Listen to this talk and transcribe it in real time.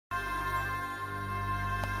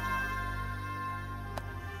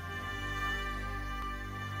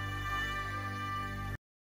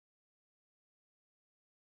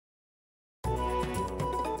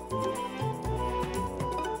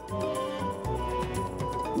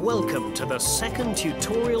Welcome to the second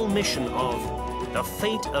tutorial mission of the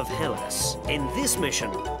Fate of Hellas. In this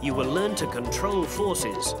mission, you will learn to control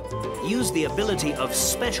forces, use the ability of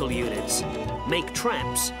special units, make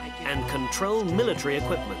traps, and control military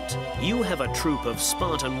equipment. You have a troop of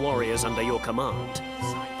Spartan warriors under your command.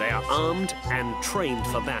 They are armed and trained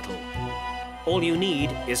for battle. All you need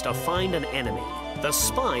is to find an enemy. The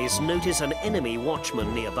spies notice an enemy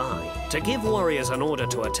watchman nearby. To give warriors an order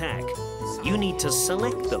to attack, you need to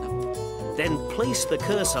select them. Then place the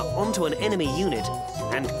cursor onto an enemy unit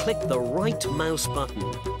and click the right mouse button.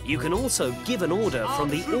 You can also give an order from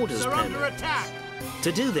the orders panel.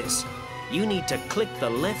 To do this, you need to click the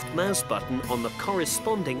left mouse button on the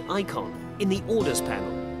corresponding icon in the orders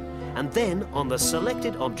panel, and then on the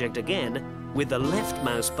selected object again with the left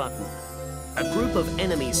mouse button. A group of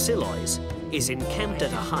enemy silos is encamped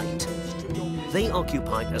at a height. They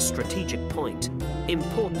occupy a strategic point,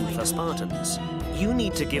 important for Spartans. You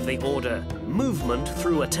need to give the order, movement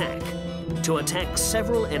through attack, to attack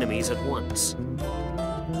several enemies at once.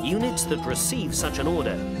 Units that receive such an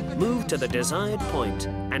order move to the desired point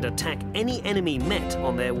and attack any enemy met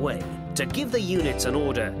on their way. To give the units an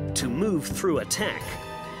order to move through attack,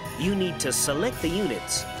 you need to select the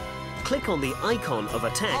units, click on the icon of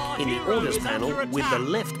attack in the orders panel with the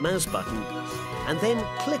left mouse button, and then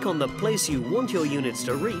click on the place you want your units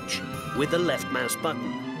to reach with the left mouse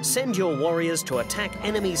button. Send your warriors to attack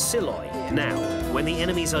enemy siloi. Now, when the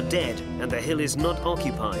enemies are dead and the hill is not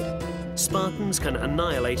occupied, Spartans can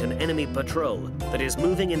annihilate an enemy patrol that is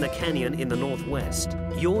moving in the canyon in the northwest.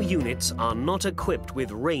 Your units are not equipped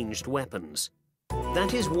with ranged weapons.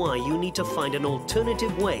 That is why you need to find an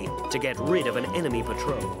alternative way to get rid of an enemy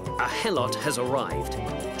patrol. A helot has arrived,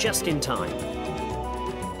 just in time.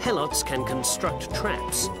 Helots can construct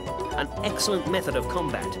traps, an excellent method of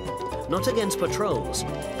combat, not against patrols,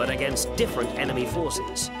 but against different enemy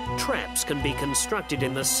forces. Traps can be constructed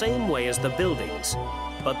in the same way as the buildings,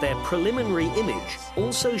 but their preliminary image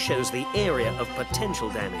also shows the area of potential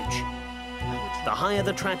damage. The higher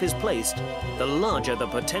the trap is placed, the larger the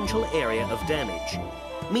potential area of damage,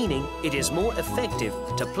 meaning it is more effective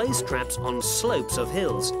to place traps on slopes of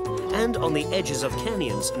hills and on the edges of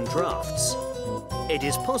canyons and drafts. It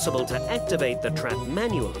is possible to activate the trap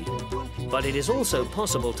manually, but it is also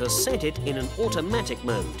possible to set it in an automatic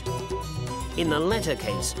mode. In the latter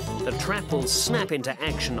case, the trap will snap into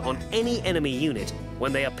action on any enemy unit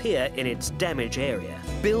when they appear in its damage area.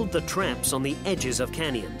 Build the traps on the edges of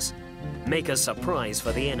canyons. Make a surprise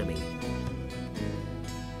for the enemy.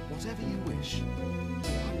 Whatever you wish.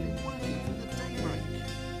 I've been working from the daybreak.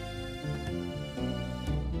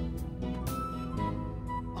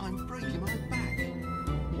 I'm breaking my back.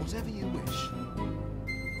 Whatever you wish.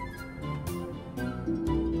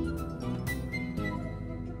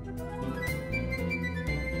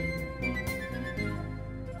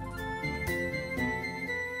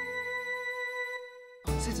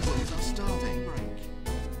 Our citizens are starving. Break.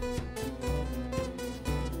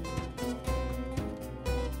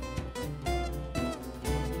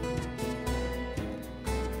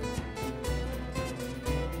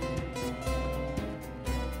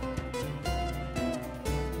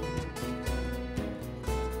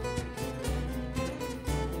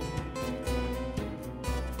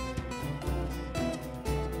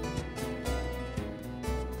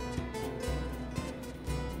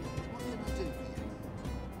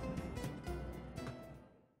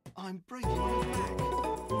 I'm breaking my back.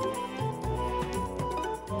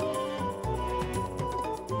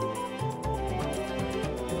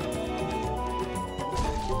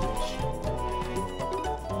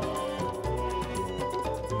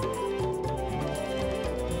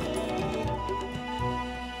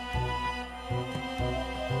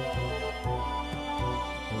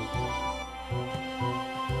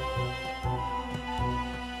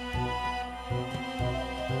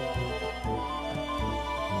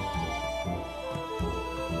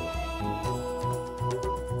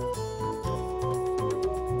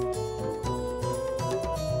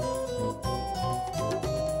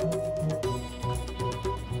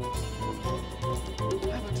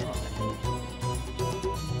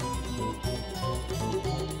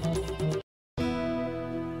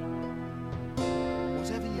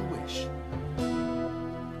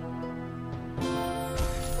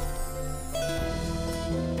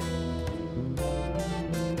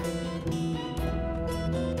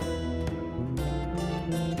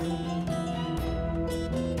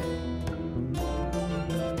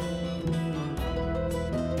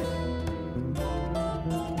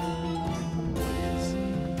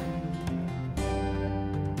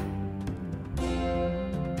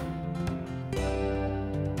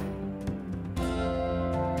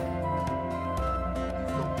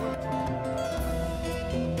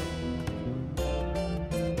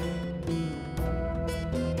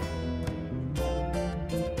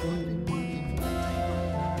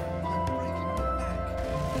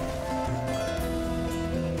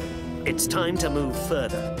 It's time to move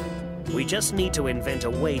further. We just need to invent a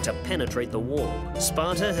way to penetrate the wall.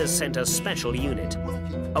 Sparta has sent a special unit,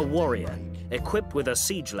 a warrior, equipped with a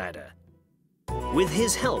siege ladder. With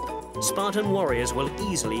his help, Spartan warriors will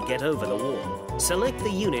easily get over the wall. Select the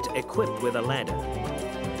unit equipped with a ladder.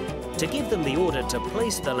 To give them the order to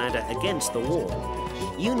place the ladder against the wall,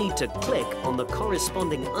 you need to click on the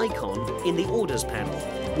corresponding icon in the orders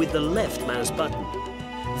panel with the left mouse button,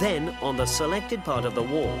 then on the selected part of the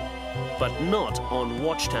wall, but not on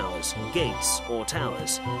watchtowers, gates or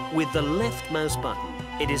towers, with the left mouse button.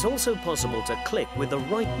 It is also possible to click with the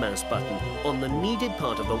right mouse button on the needed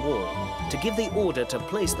part of the wall to give the order to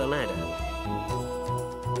place the ladder.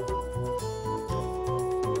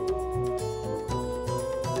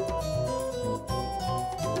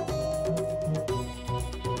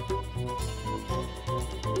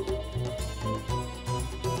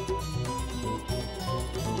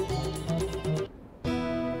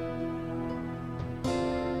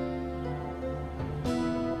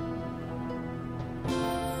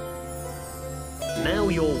 Now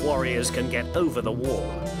your warriors can get over the wall.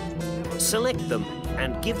 Select them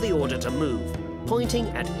and give the order to move, pointing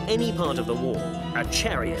at any part of the wall. A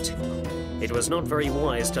chariot. It was not very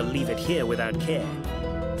wise to leave it here without care.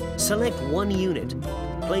 Select one unit,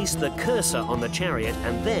 place the cursor on the chariot,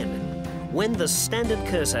 and then, when the standard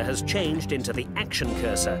cursor has changed into the action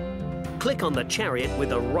cursor, click on the chariot with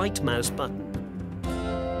the right mouse button.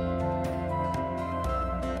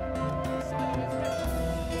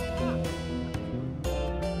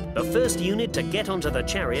 The first unit to get onto the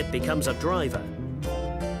chariot becomes a driver.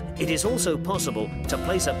 It is also possible to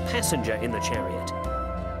place a passenger in the chariot.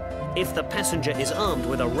 If the passenger is armed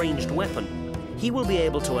with a ranged weapon, he will be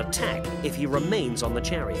able to attack if he remains on the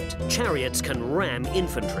chariot. Chariots can ram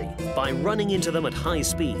infantry by running into them at high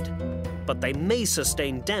speed, but they may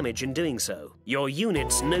sustain damage in doing so. Your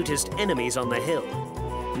units noticed enemies on the hill.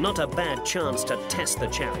 Not a bad chance to test the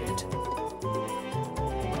chariot.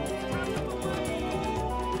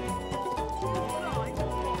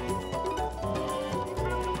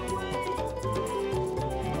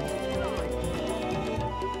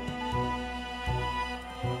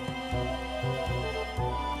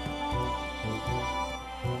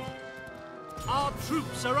 Our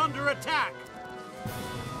troops are under attack!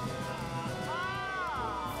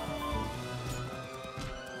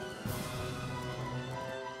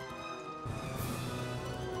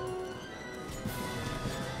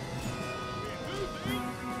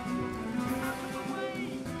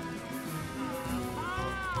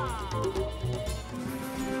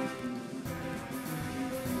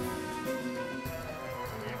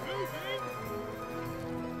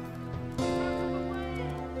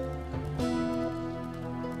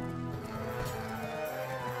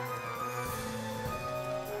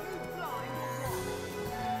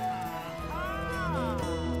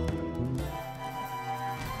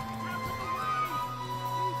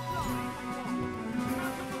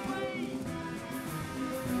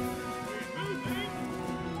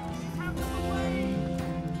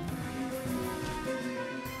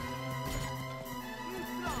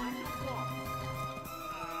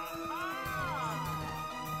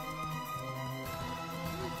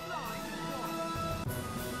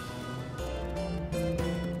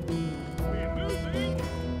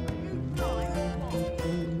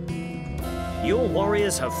 Your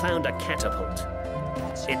warriors have found a catapult.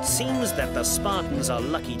 It seems that the Spartans are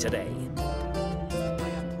lucky today.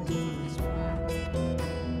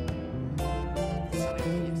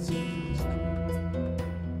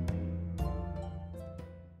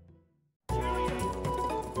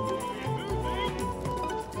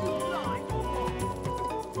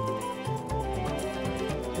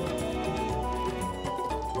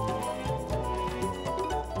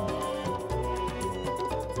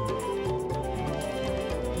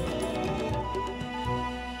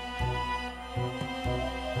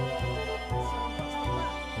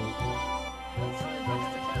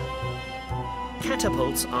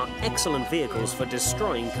 Catapults are excellent vehicles for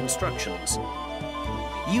destroying constructions.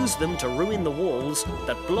 Use them to ruin the walls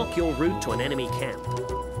that block your route to an enemy camp.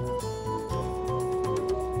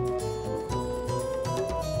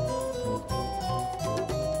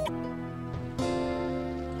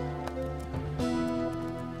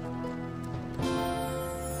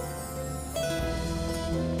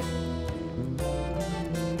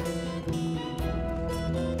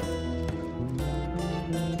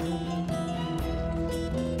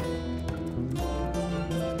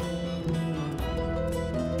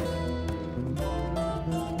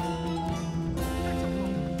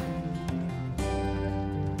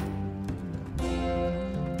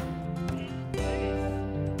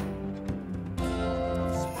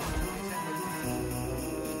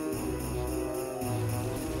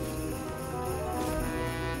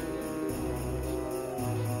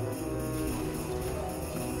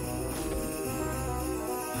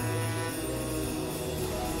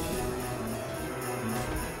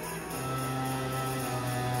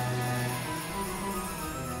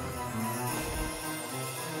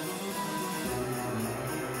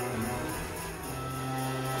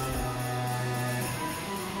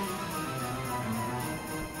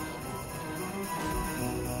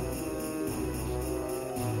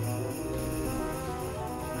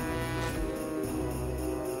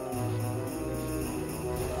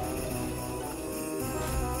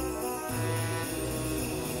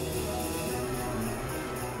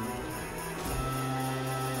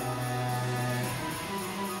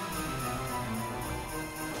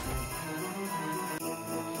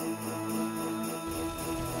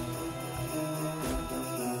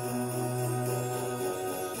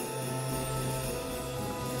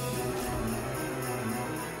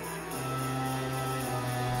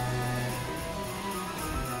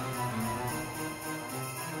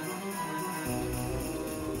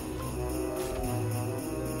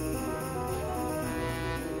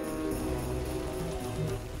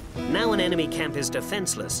 Now an enemy camp is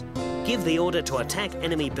defenseless, give the order to attack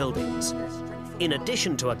enemy buildings. In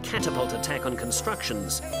addition to a catapult attack on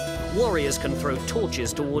constructions, warriors can throw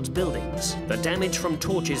torches towards buildings. The damage from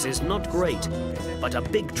torches is not great, but a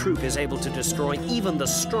big troop is able to destroy even the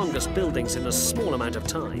strongest buildings in a small amount of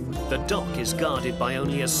time. The dock is guarded by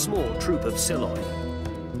only a small troop of Siloi.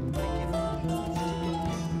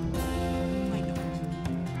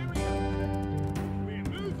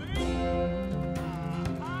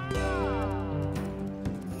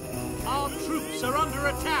 Our troops are under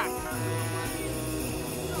attack!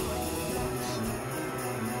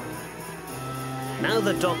 Now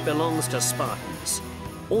the dock belongs to Spartans.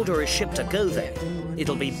 Order a ship to go there.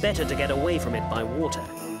 It'll be better to get away from it by water.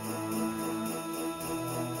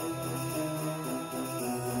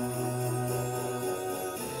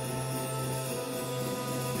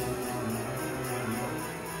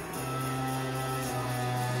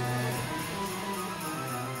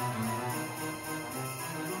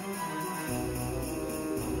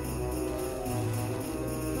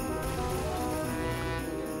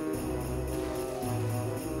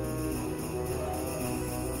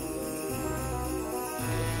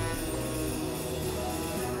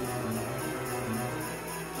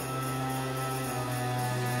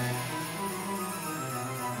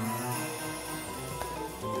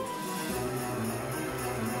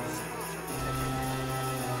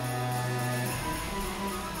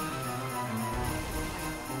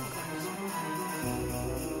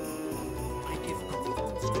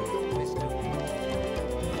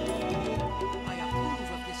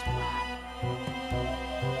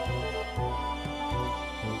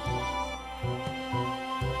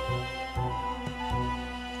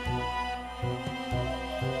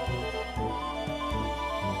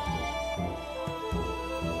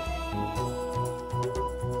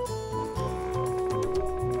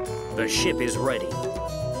 The ship is ready.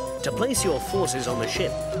 To place your forces on the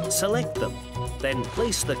ship, select them. Then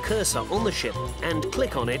place the cursor on the ship and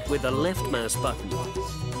click on it with the left mouse button.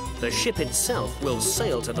 The ship itself will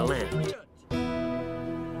sail to the land.